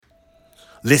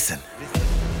Listen,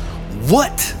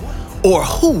 what or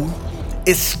who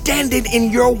is standing in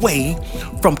your way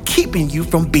from keeping you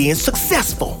from being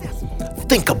successful?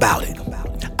 Think about it.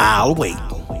 I'll wait.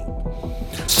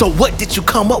 So what did you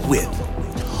come up with?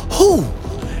 Who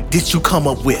did you come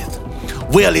up with?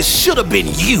 Well, it should have been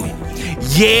you.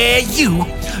 Yeah, you.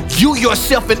 You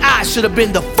yourself and I should have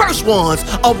been the first ones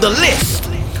on the list.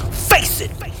 Face it,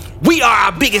 we are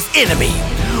our biggest enemy.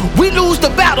 We lose the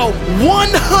battle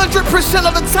 100%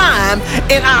 of the time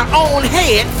in our own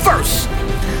head first.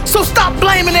 So stop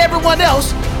blaming everyone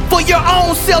else for your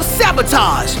own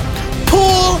self-sabotage.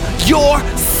 Pull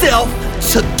yourself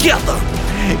together.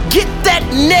 Get that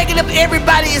negative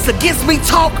everybody is against me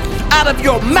talk out of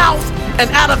your mouth and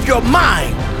out of your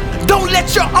mind. Don't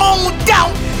let your own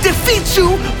doubt defeat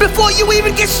you before you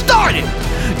even get started.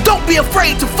 Don't be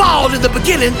afraid to fall in the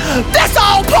beginning. That's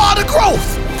all part of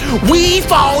growth. We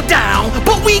fall down,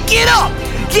 but we get up.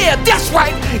 Yeah, that's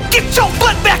right. Get your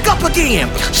butt back up again.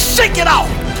 Shake it off.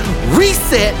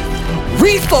 Reset,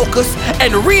 refocus,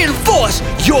 and reinforce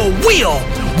your will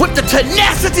with the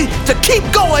tenacity to keep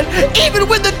going even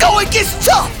when the going gets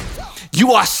tough.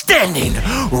 You are standing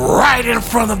right in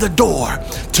front of the door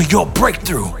to your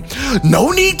breakthrough. No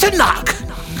need to knock.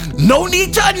 No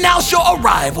need to announce your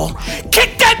arrival.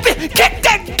 Kick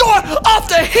that door off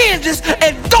the hinges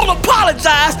and don't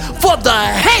apologize for the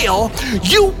hell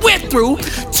you went through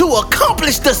to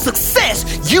accomplish the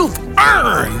success you've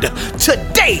earned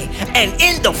today and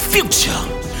in the future.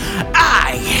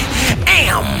 I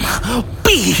am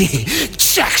B.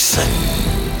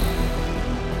 Jackson.